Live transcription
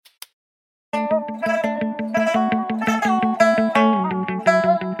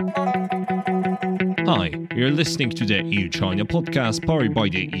Hi, you're listening to the EU-China podcast powered by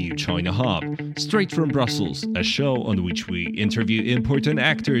the EU-China Hub, straight from Brussels, a show on which we interview important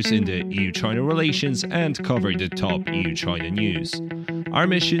actors in the EU-China relations and cover the top EU-China news. Our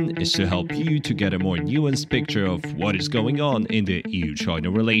mission is to help you to get a more nuanced picture of what is going on in the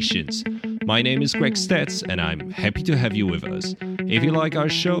EU-China relations. My name is Greg Stetz, and I'm happy to have you with us. If you like our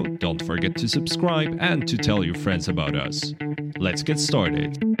show, don't forget to subscribe and to tell your friends about us. Let's get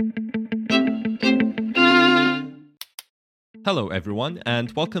started. Hello everyone,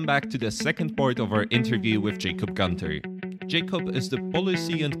 and welcome back to the second part of our interview with Jacob Gunter. Jacob is the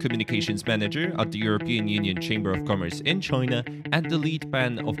Policy and Communications Manager at the European Union Chamber of Commerce in China and the lead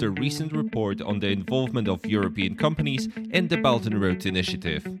man of the recent report on the involvement of European companies in the Belt and Road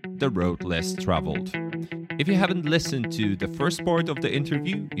Initiative, the road less traveled. If you haven't listened to the first part of the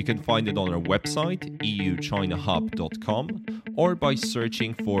interview, you can find it on our website, euchinahub.com, or by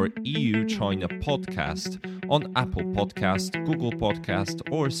searching for EU China Podcast on Apple Podcast, Google Podcast,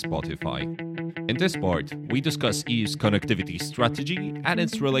 or Spotify. In this part, we discuss EU's connectivity strategy and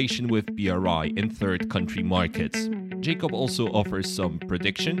its relation with BRI in third country markets. Jacob also offers some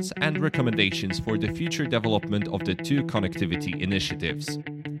predictions and recommendations for the future development of the two connectivity initiatives.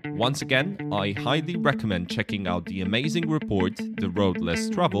 Once again, I highly recommend checking out the amazing report, The Road Less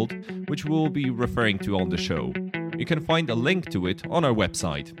Traveled, which we'll be referring to on the show. You can find a link to it on our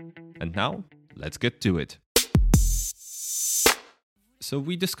website. And now, let's get to it. So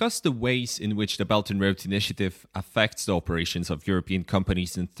we discussed the ways in which the Belt and Road Initiative affects the operations of European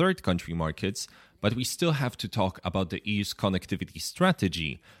companies in third country markets, but we still have to talk about the EU's connectivity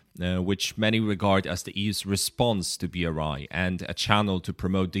strategy, which many regard as the EU's response to BRI and a channel to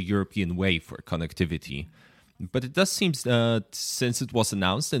promote the European way for connectivity. But it does seem that since it was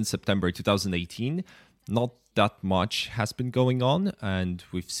announced in September 2018, not that much has been going on, and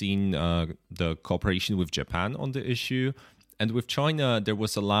we've seen the cooperation with Japan on the issue. And with China, there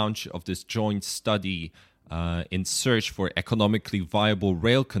was a launch of this joint study in search for economically viable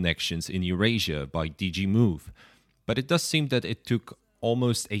rail connections in Eurasia by DG Move. But it does seem that it took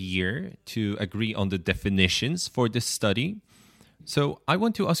almost a year to agree on the definitions for this study. So I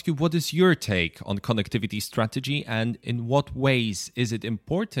want to ask you, what is your take on connectivity strategy, and in what ways is it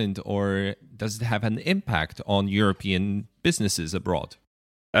important, or does it have an impact on European businesses abroad?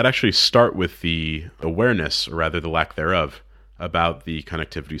 I'd actually start with the awareness, or rather the lack thereof, about the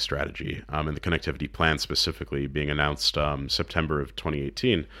connectivity strategy and the connectivity plan specifically being announced September of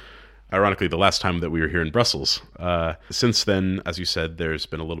 2018. Ironically, the last time that we were here in Brussels. Since then, as you said, there's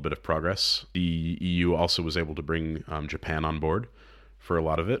been a little bit of progress. The EU also was able to bring Japan on board for a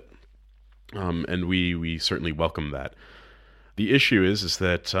lot of it, and we certainly welcome that. The issue is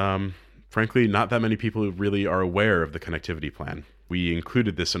that, frankly, not that many people really are aware of the connectivity plan. We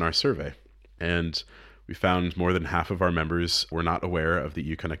included this in our survey, and we found more than half of our members were not aware of the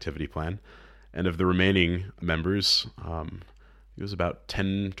EU connectivity plan. And of the remaining members, it was about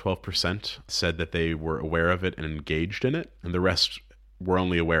 10-12% said that they were aware of it and engaged in it, and the rest were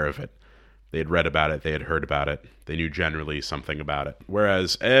only aware of it. They had read about it, they had heard about it, they knew generally something about it.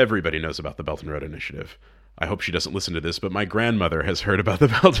 Whereas everybody knows about the Belt and Road Initiative. I hope she doesn't listen to this, but my grandmother has heard about the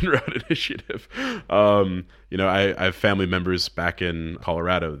Belt and Road Initiative. I have family members back in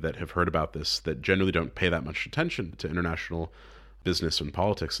Colorado that have heard about this that generally don't pay that much attention to international business and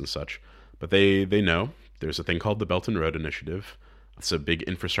politics and such. But they know there's a thing called the Belt and Road Initiative. It's a big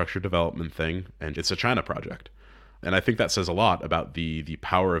infrastructure development thing, and it's a China project. And I think that says a lot about the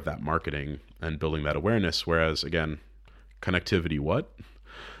power of that marketing and building that awareness, whereas, again, connectivity what?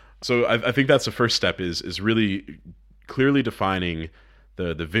 So I think that's the first step is really clearly defining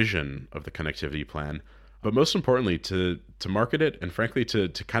the vision of the connectivity plan, but most importantly to market it and frankly to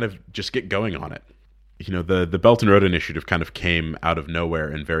kind of just get going on it. You know, the Belt and Road Initiative kind of came out of nowhere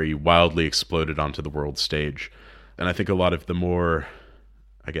and very wildly exploded onto the world stage. And I think a lot of the more,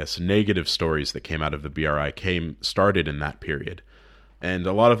 I guess, negative stories that came out of the BRI started in that period. And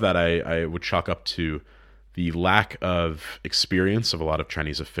a lot of that I would chalk up to the lack of experience of a lot of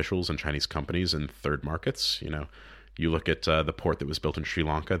Chinese officials and Chinese companies in third markets. You know, you look at the port that was built in Sri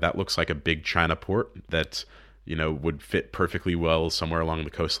Lanka, that looks like a big China port that, you know, would fit perfectly well somewhere along the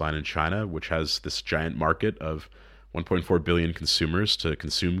coastline in China, which has this giant market of 1.4 billion consumers to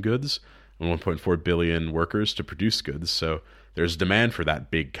consume goods and 1.4 billion workers to produce goods. So there's demand for that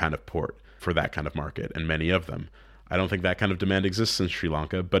big kind of port, for that kind of market, and many of them. I don't think that kind of demand exists in Sri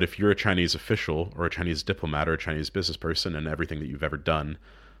Lanka, but if you're a Chinese official or a Chinese diplomat or a Chinese business person and everything that you've ever done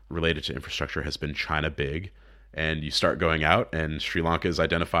related to infrastructure has been China big, and you start going out and Sri Lanka is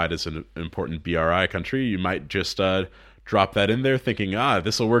identified as an important BRI country, you might just drop that in there thinking,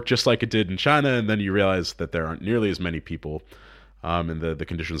 this will work just like it did in China. And then you realize that there aren't nearly as many people, and the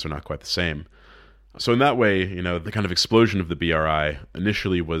conditions are not quite the same. So in that way, the kind of explosion of the BRI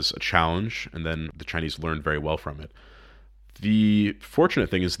initially was a challenge, and then the Chinese learned very well from it. The fortunate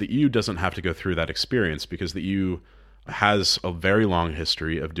thing is the EU doesn't have to go through that experience because the EU has a very long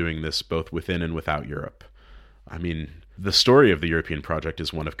history of doing this both within and without Europe. I mean, the story of the European project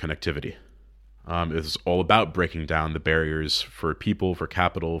is one of connectivity. It's all about breaking down the barriers for people, for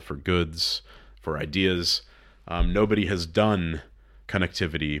capital, for goods, for ideas. Nobody has done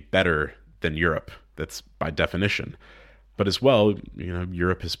connectivity better than Europe. That's by definition. But as well,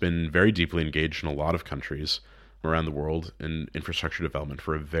 Europe has been very deeply engaged in a lot of countries around the world in infrastructure development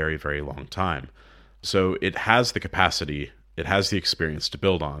for a very, very long time. So it has the capacity, it has the experience to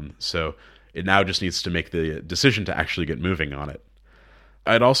build on. So it now just needs to make the decision to actually get moving on it.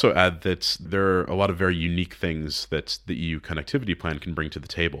 I'd also add that there are a lot of very unique things that the EU connectivity plan can bring to the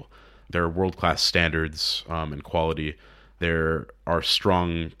table. There are world-class standards and quality. There are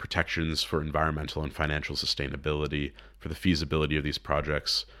strong protections for environmental and financial sustainability, for the feasibility of these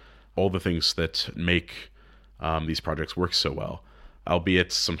projects, all the things that make these projects work so well.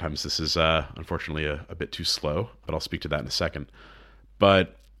 Albeit sometimes this is unfortunately a bit too slow, but I'll speak to that in a second.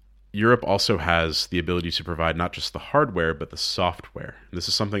 But Europe also has the ability to provide not just the hardware, but the software. And this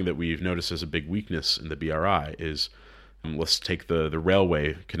is something that we've noticed as a big weakness in the BRI is, let's take the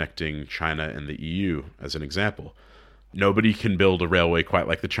railway connecting China and the EU as an example. Nobody can build a railway quite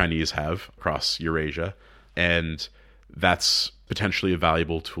like the Chinese have across Eurasia, and that's potentially a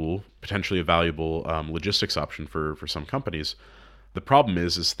valuable tool, potentially a valuable logistics option for some companies. The problem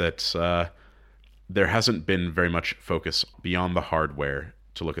is that there hasn't been very much focus beyond the hardware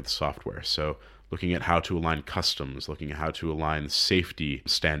to look at the software. So looking at how to align customs, looking at how to align safety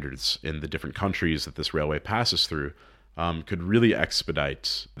standards in the different countries that this railway passes through could really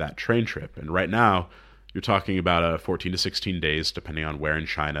expedite that train trip. And right now, you're talking about 14 to 16 days, depending on where in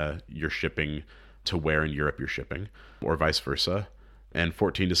China you're shipping to where in Europe you're shipping, or vice versa. And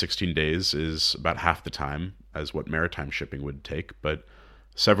 14 to 16 days is about half the time as what maritime shipping would take. But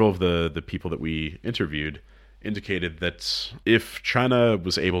several of the people that we interviewed indicated that if China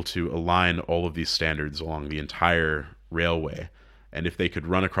was able to align all of these standards along the entire railway, and if they could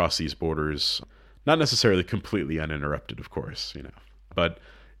run across these borders, not necessarily completely uninterrupted, of course, but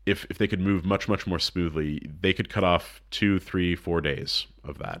if they could move much, much more smoothly, they could cut off 2, 3, 4 days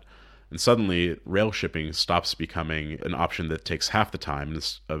of that. And suddenly, rail shipping stops becoming an option that takes half the time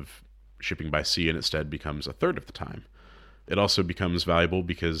of shipping by sea and instead becomes a third of the time. It also becomes valuable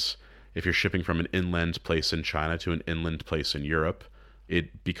because if you're shipping from an inland place in China to an inland place in Europe,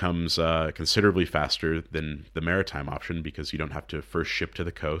 it becomes considerably faster than the maritime option because you don't have to first ship to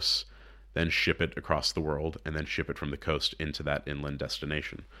the coast, then ship it across the world, and then ship it from the coast into that inland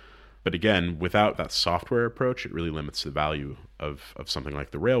destination. But again, without that software approach, it really limits the value of something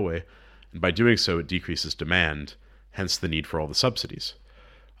like the railway. And by doing so, it decreases demand, hence the need for all the subsidies.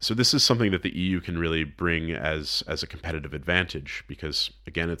 So this is something that the EU can really bring as a competitive advantage because,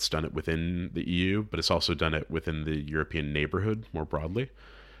 again, it's done it within the EU, but it's also done it within the European neighborhood more broadly.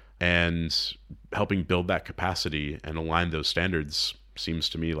 And helping build that capacity and align those standards seems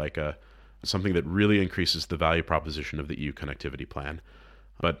to me like something that really increases the value proposition of the EU connectivity plan.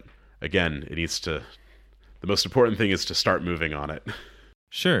 But again, the most important thing is to start moving on it.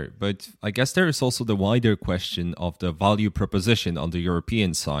 Sure, but I guess there is also the wider question of the value proposition on the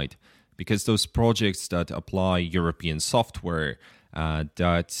European side, because those projects that apply European software,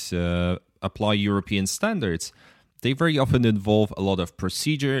 that apply European standards, they very often involve a lot of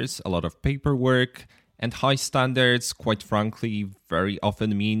procedures, a lot of paperwork, and high standards, quite frankly, very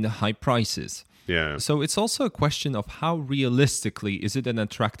often mean high prices. Yeah. So it's also a question of how realistically is it an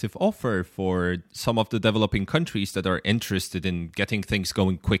attractive offer for some of the developing countries that are interested in getting things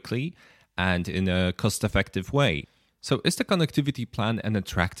going quickly and in a cost-effective way. So is the connectivity plan an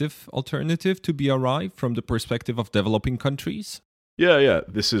attractive alternative to BRI from the perspective of developing countries? Yeah.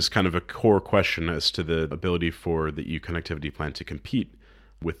 This is kind of a core question as to the ability for the EU connectivity plan to compete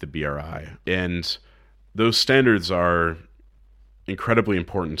with the BRI. And those standards are incredibly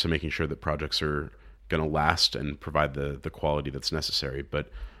important to making sure that projects are going to last and provide the quality that's necessary. But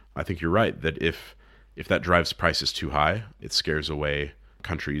I think you're right that if that drives prices too high, it scares away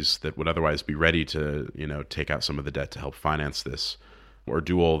countries that would otherwise be ready to, take out some of the debt to help finance this or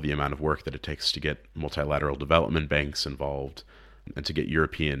do all the amount of work that it takes to get multilateral development banks involved and to get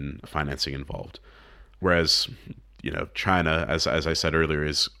European financing involved. Whereas, China, as I said earlier,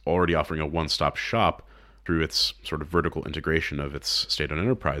 is already offering a one-stop shop through its sort of vertical integration of its state-owned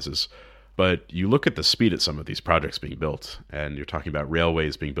enterprises. But you look at the speed at some of these projects being built, and you're talking about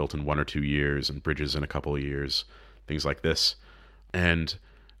railways being built in 1 or 2 years and bridges in a couple of years, things like this. And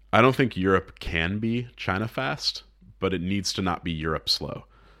I don't think Europe can be China fast, but it needs to not be Europe slow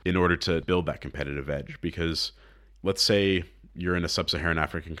in order to build that competitive edge. Because let's say you're in a sub-Saharan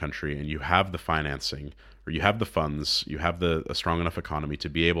African country and you have the financing or you have the funds, you have a strong enough economy to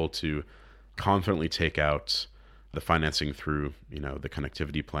be able to confidently take out the financing through, the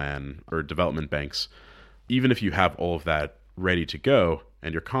connectivity plan or development banks. Even if you have all of that ready to go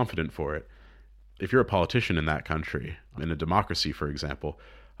and you're confident for it, if you're a politician in that country, in a democracy, for example,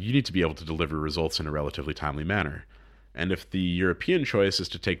 you need to be able to deliver results in a relatively timely manner. And if the European choice is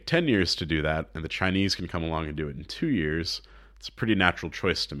to take 10 years to do that, and the Chinese can come along and do it in 2 years, it's a pretty natural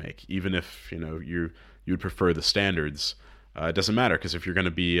choice to make. Even if, you would prefer the standards, it doesn't matter, because if you're going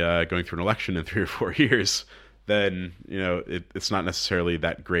to be going through an election in 3 or 4 years, then, it's not necessarily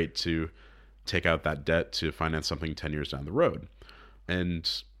that great to take out that debt to finance something 10 years down the road.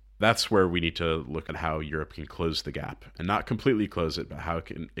 And that's where we need to look at how Europe can close the gap, and not completely close it, but how it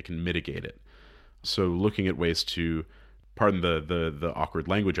can mitigate it. So looking at ways to, pardon the awkward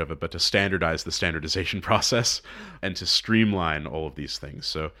language of it, but to standardize the standardization process and to streamline all of these things.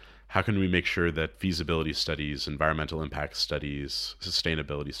 So how can we make sure that feasibility studies, environmental impact studies,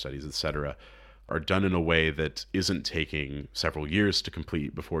 sustainability studies, etc., are done in a way that isn't taking several years to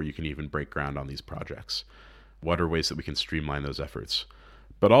complete before you can even break ground on these projects? What are ways that we can streamline those efforts?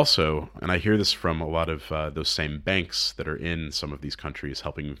 But also, and I hear this from a lot of those same banks that are in some of these countries,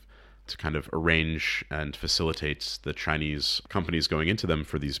 helping to kind of arrange and facilitate the Chinese companies going into them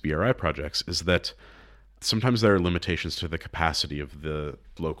for these BRI projects, is that sometimes there are limitations to the capacity of the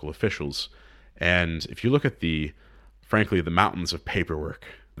local officials. And if you look at frankly, the mountains of paperwork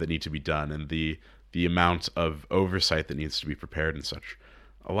that need to be done and the amount of oversight that needs to be prepared and such,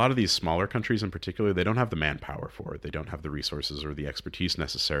 a lot of these smaller countries in particular, they don't have the manpower for it. They don't have the resources or the expertise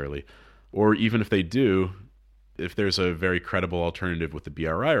necessarily. Or even if they do, if there's a very credible alternative with the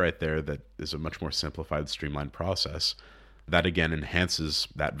BRI right there that is a much more simplified, streamlined process, that again enhances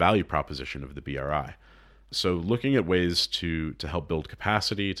that value proposition of the BRI. So looking at ways to help build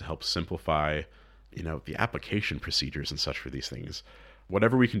capacity, to help simplify, the application procedures and such for these things,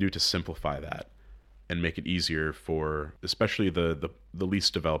 whatever we can do to simplify that and make it easier for especially the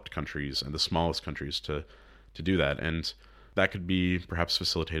least developed countries and the smallest countries to do that. And that could be perhaps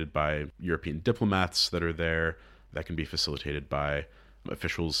facilitated by European diplomats that are there. That can be facilitated by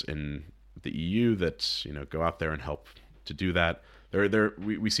officials in the EU that, go out there and help to do that.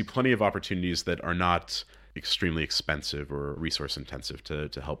 We see plenty of opportunities that are not extremely expensive or resource intensive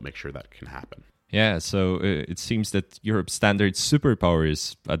to help make sure that can happen. Yeah, so it seems that Europe's standard superpower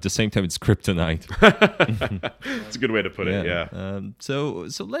is, at the same time, it's kryptonite. It's a good way to put it, yeah. So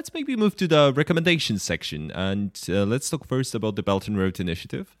let's maybe move to the recommendations section, and let's talk first about the Belt and Road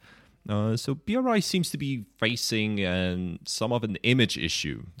Initiative. So BRI seems to be facing some of an image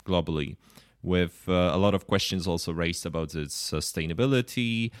issue globally, with a lot of questions also raised about its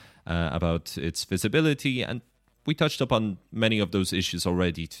sustainability, about its visibility, and we touched upon many of those issues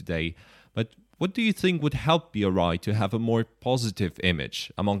already today. But what do you think would help BRI to have a more positive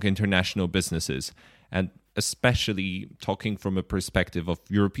image among international businesses, and especially talking from a perspective of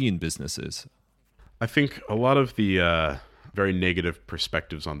European businesses? I think a lot of the very negative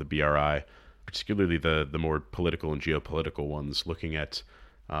perspectives on the BRI, particularly the more political and geopolitical ones, looking at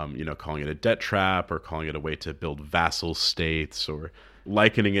calling it a debt trap or calling it a way to build vassal states or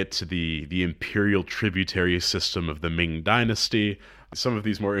likening it to the imperial tributary system of the Ming Dynasty. Some of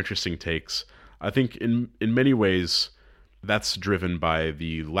these more interesting takes, I think in many ways, that's driven by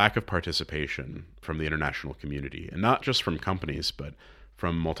the lack of participation from the international community, and not just from companies, but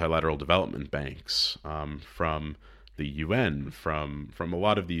from multilateral development banks, from the UN, from a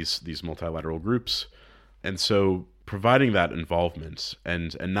lot of these multilateral groups. And so providing that involvement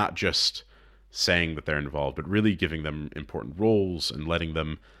and not just saying that they're involved, but really giving them important roles and letting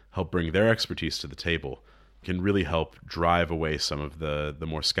them help bring their expertise to the table can really help drive away some of the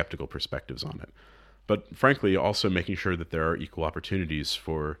more skeptical perspectives on it. But frankly, also making sure that there are equal opportunities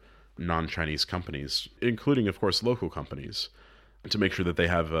for non-Chinese companies, including, of course, local companies, to make sure that they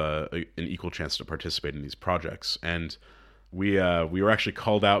have an equal chance to participate in these projects. And we were actually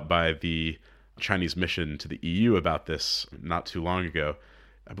called out by the Chinese mission to the EU about this not too long ago.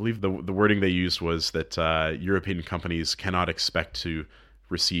 I believe the wording they used was that European companies cannot expect to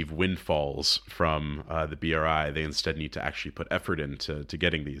receive windfalls from the BRI. They instead need to actually put effort into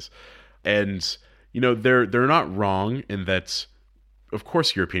getting these. And they're not wrong in that of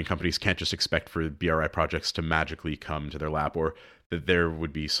course, European companies can't just expect for BRI projects to magically come to their lap, or that there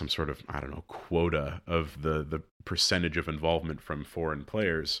would be some sort of, quota of the percentage of involvement from foreign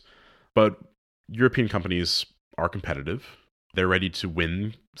players. But European companies are competitive. They're ready to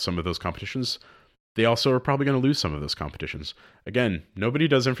win some of those competitions. They also are probably going to lose some of those competitions. Again, nobody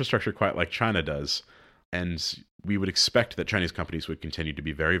does infrastructure quite like China does. And we would expect that Chinese companies would continue to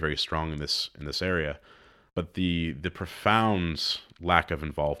be very, very strong in this area. But the profound lack of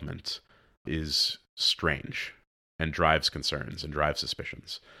involvement is strange and drives concerns and drives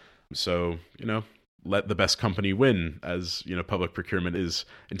suspicions. So, let the best company win, as public procurement is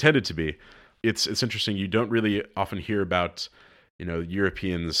intended to be. It's interesting. You don't really often hear about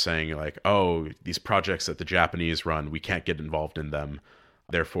Europeans saying like, oh, these projects that the Japanese run, we can't get involved in them.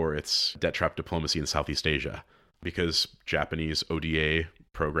 Therefore, it's debt trap diplomacy in Southeast Asia, because Japanese ODA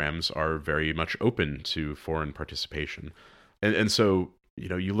programs are very much open to foreign participation. And so,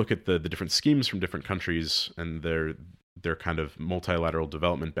 you look at the different schemes from different countries and their kind of multilateral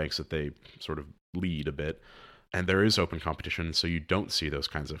development banks that they sort of lead a bit. And there is open competition, so you don't see those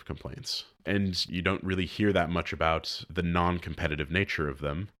kinds of complaints. And you don't really hear that much about the non-competitive nature of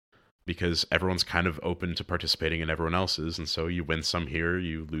them, because everyone's kind of open to participating in everyone else's. And so you win some here,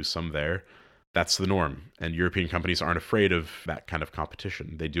 you lose some there. That's the norm. And European companies aren't afraid of that kind of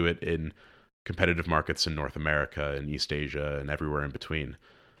competition. They do it in competitive markets in North America and East Asia and everywhere in between.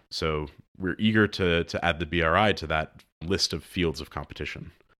 So we're eager to add the BRI to that list of fields of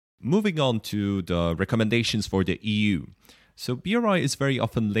competition. Moving on to the recommendations for the EU. So BRI is very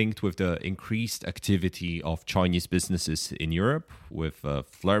often linked with the increased activity of Chinese businesses in Europe, with a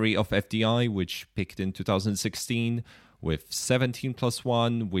flurry of FDI, which peaked in 2016, with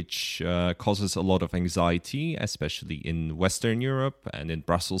 17+1, which causes a lot of anxiety, especially in Western Europe and in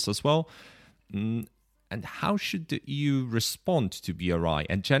Brussels as well. And how should the EU respond to BRI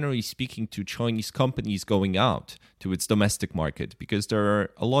and generally speaking to Chinese companies going out to its domestic market? Because there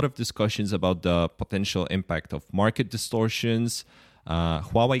are a lot of discussions about the potential impact of market distortions.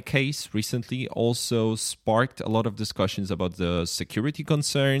 Huawei case recently also sparked a lot of discussions about the security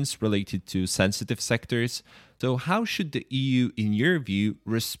concerns related to sensitive sectors. So how should the EU, in your view,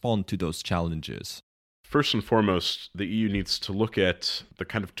 respond to those challenges? First and foremost, the EU needs to look at the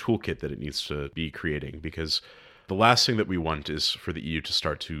kind of toolkit that it needs to be creating, because the last thing that we want is for the EU to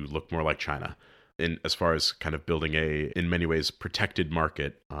start to look more like China as far as kind of building in many ways, protected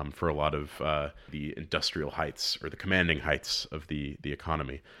market for a lot of the industrial heights or the commanding heights of the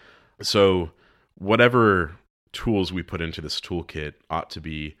economy. So whatever tools we put into this toolkit ought to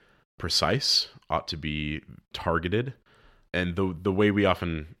be precise, ought to be targeted. And the way we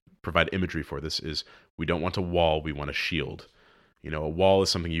often provide imagery for this is we don't want a wall, we want a shield. A wall is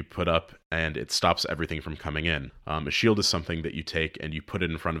something you put up and it stops everything from coming in. A shield is something that you take and you put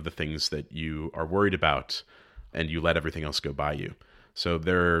it in front of the things that you are worried about and you let everything else go by you. So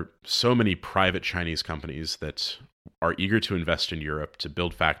there are so many private Chinese companies that are eager to invest in Europe, to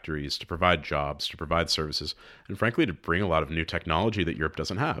build factories, to provide jobs, to provide services, and frankly, to bring a lot of new technology that Europe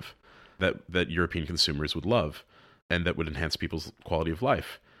doesn't have, that European consumers would love and that would enhance people's quality of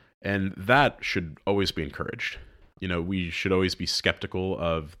life. And that should always be encouraged. We should always be skeptical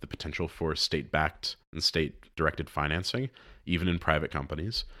of the potential for state-backed and state-directed financing, even in private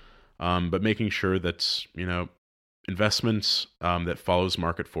companies. But making sure that, investments that follows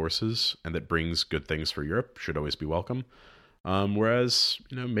market forces and that brings good things for Europe should always be welcome. Whereas,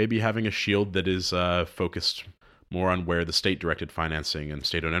 maybe having a shield that is focused more on where the state-directed financing and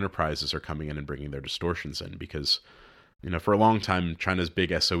state-owned enterprises are coming in and bringing their distortions in, because for a long time, China's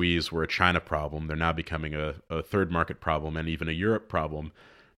big SOEs were a China problem. They're now becoming a third market problem and even a Europe problem,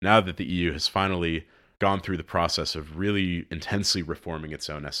 now that the EU has finally gone through the process of really intensely reforming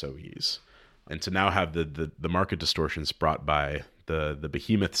its own SOEs. And to now have the market distortions brought by the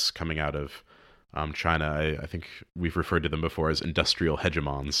behemoths coming out of China, I think we've referred to them before as industrial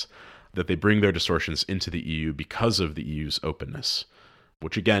hegemons, that they bring their distortions into the EU because of the EU's openness,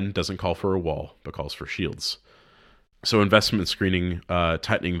 which again doesn't call for a wall, but calls for shields. So investment screening,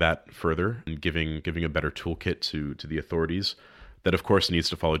 tightening that further and giving a better toolkit to the authorities that, of course, needs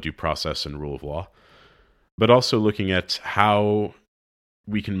to follow due process and rule of law, but also looking at how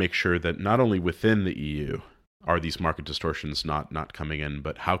we can make sure that not only within the EU are these market distortions not coming in,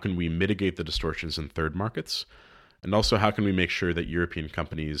 but how can we mitigate the distortions in third markets? And also how can we make sure that European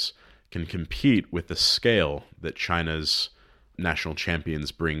companies can compete with the scale that China's national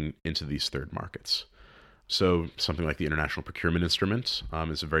champions bring into these third markets? So something like the International Procurement Instrument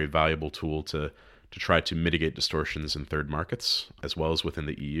is a very valuable tool to try to mitigate distortions in third markets, as well as within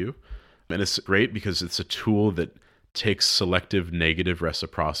the EU. And it's great because it's a tool that takes selective negative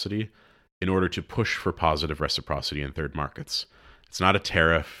reciprocity in order to push for positive reciprocity in third markets. It's not a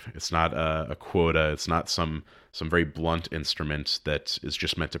tariff. It's not a quota. It's not some very blunt instrument that is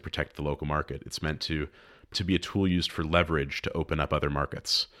just meant to protect the local market. It's meant to be a tool used for leverage to open up other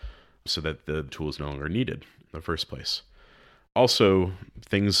markets so that the tool is no longer needed in the first place. Also,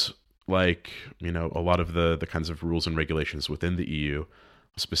 things like, a lot of the kinds of rules and regulations within the EU,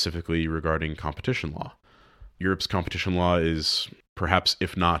 specifically regarding competition law. Europe's competition law is perhaps,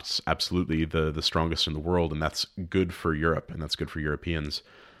 if not absolutely, the strongest in the world, and that's good for Europe, and that's good for Europeans.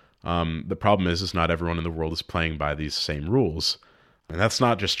 The problem is not everyone in the world is playing by these same rules. And that's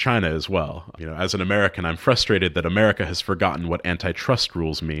not just China as well. As an American, I'm frustrated that America has forgotten what antitrust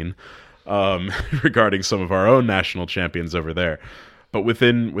rules mean regarding some of our own national champions over there. But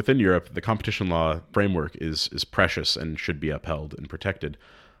within Europe, the competition law framework is precious and should be upheld and protected.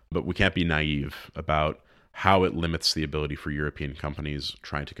 But we can't be naive about how it limits the ability for European companies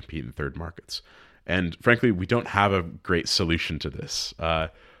trying to compete in third markets. And frankly, we don't have a great solution to this.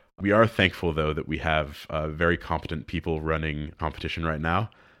 We are thankful, though, that we have very competent people running competition right now.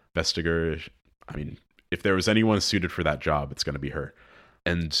 Vestager, if there was anyone suited for that job, it's going to be her.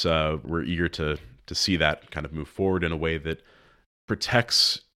 And we're eager to see that kind of move forward in a way that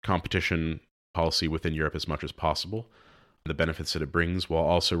protects competition policy within Europe as much as possible, the benefits that it brings, while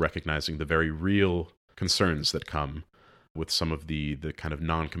also recognizing the very real concerns that come with some of the kind of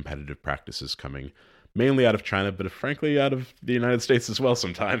non-competitive practices coming mainly out of China, but frankly out of the United States as well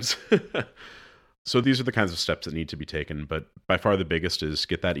sometimes. So these are the kinds of steps that need to be taken, but by far the biggest is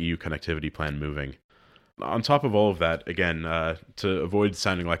get that EU connectivity plan moving. On top of all of that, again, to avoid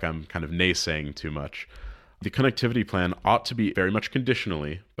sounding like I'm kind of naysaying too much, the connectivity plan ought to be very much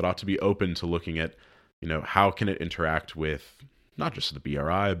conditionally, but ought to be open to looking at, how can it interact with not just the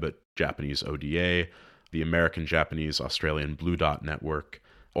BRI, but Japanese ODA, the American, Japanese, Australian Blue Dot Network,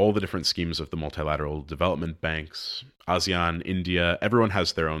 all the different schemes of the multilateral development banks, ASEAN, India, everyone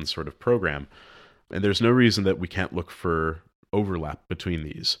has their own sort of program. And there's no reason that we can't look for overlap between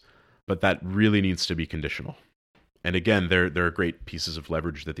these. But that really needs to be conditional. And again, there are great pieces of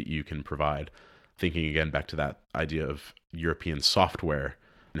leverage that the EU can provide. Thinking again back to that idea of European software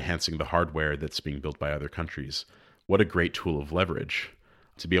enhancing the hardware that's being built by other countries. What a great tool of leverage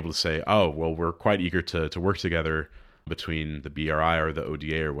to be able to say, oh, well, we're quite eager to work together between the BRI or the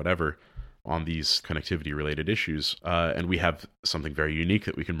ODA or whatever on these connectivity-related issues, and we have something very unique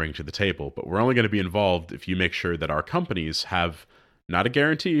that we can bring to the table. But we're only going to be involved if you make sure that our companies have not a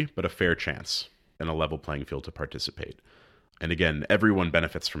guarantee, but a fair chance and a level playing field to participate. And again, everyone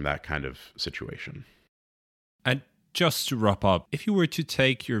benefits from that kind of situation. And just to wrap up, if you were to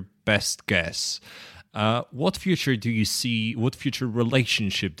take your best guess, what future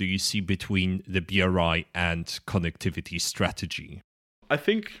relationship do you see between the BRI and connectivity strategy? I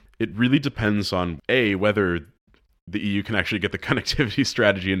think it really depends on, A, whether the EU can actually get the connectivity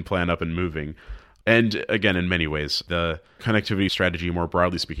strategy and plan up and moving. And again, in many ways, the connectivity strategy, more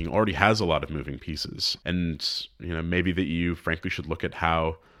broadly speaking, already has a lot of moving pieces. And, maybe the EU, frankly, should look at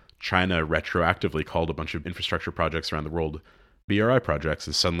how China retroactively called a bunch of infrastructure projects around the world BRI projects,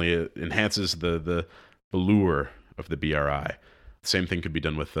 and suddenly it enhances the lure of the BRI. The same thing could be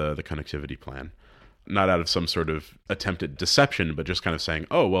done with the connectivity plan. Not out of some sort of attempted deception, but just kind of saying,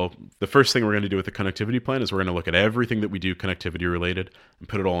 oh, well, the first thing we're going to do with the connectivity plan is we're going to look at everything that we do connectivity related and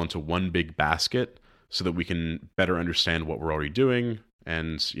put it all into one big basket so that we can better understand what we're already doing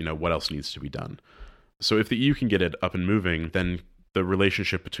and, what else needs to be done. So if the EU can get it up and moving, then the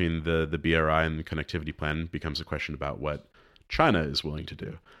relationship between the BRI and the connectivity plan becomes a question about what China is willing to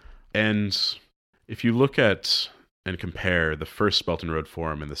do. And if you look at and compare the first Belt and Road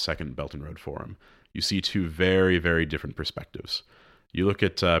Forum and the second Belt and Road Forum, you see two very, very different perspectives. You look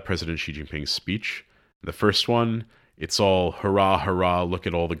at President Xi Jinping's speech. The first one, it's all hurrah, hurrah, look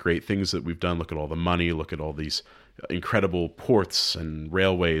at all the great things that we've done, look at all the money, look at all these incredible ports and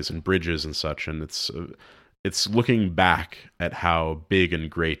railways and bridges and such. And it's looking back at how big and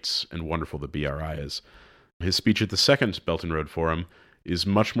great and wonderful the BRI is. His speech at the second Belt and Road Forum is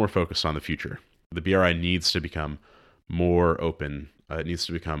much more focused on the future. The BRI needs to become more open. It needs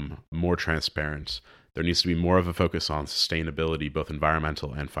to become more transparent. There needs to be more of a focus on sustainability, both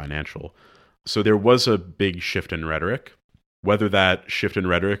environmental and financial. So there was a big shift in rhetoric. Whether that shift in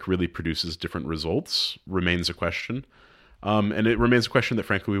rhetoric really produces different results remains a question. And it remains a question that,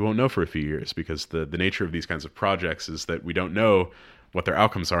 frankly, we won't know for a few years, because the nature of these kinds of projects is that we don't know what their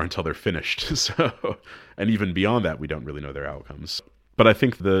outcomes are until they're finished. And even beyond that, we don't really know their outcomes. But I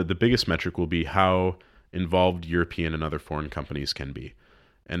think the biggest metric will be how involved European and other foreign companies can be.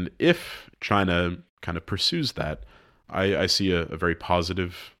 And if China kind of pursues that, I see a very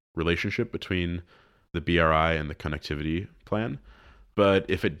positive relationship between the BRI and the connectivity plan. But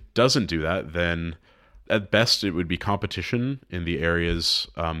if it doesn't do that, then at best it would be competition in the areas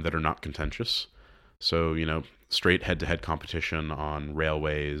that are not contentious. So, straight head-to-head competition on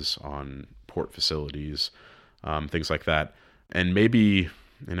railways, on port facilities, things like that. And maybe,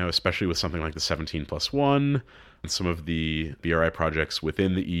 especially with something like the 17+1 and some of the BRI projects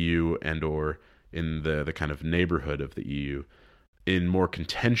within the EU and or in the kind of neighborhood of the EU, in more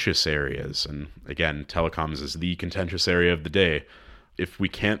contentious areas, and again, telecoms is the contentious area of the day, if we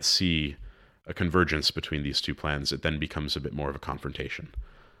can't see a convergence between these two plans, it then becomes a bit more of a confrontation,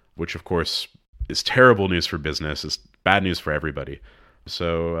 which of course is terrible news for business, is bad news for everybody.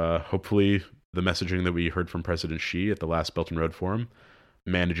 So hopefully the messaging that we heard from President Xi at the last Belt and Road Forum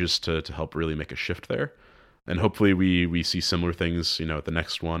manages to help really make a shift there. And hopefully we see similar things, at the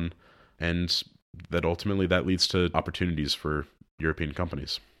next one, and that ultimately that leads to opportunities for European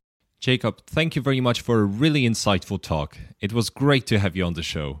companies. Jacob, thank you very much for a really insightful talk. It was great to have you on the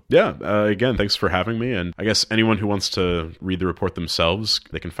show. Yeah, again, thanks for having me. And I guess anyone who wants to read the report themselves,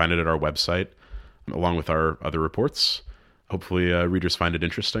 they can find it at our website, along with our other reports. Hopefully readers find it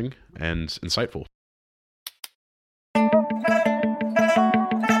interesting and insightful.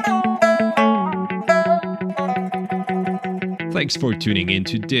 Thanks for tuning in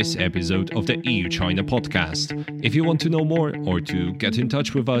to this episode of the EU-China podcast. If you want to know more or to get in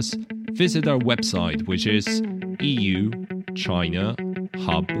touch with us, visit our website, which is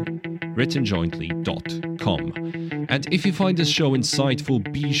EU-China-Hub-writtenjointly.com. And if you find this show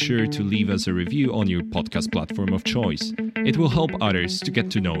insightful, be sure to leave us a review on your podcast platform of choice. It will help others to get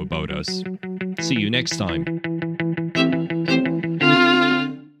to know about us. See you next time.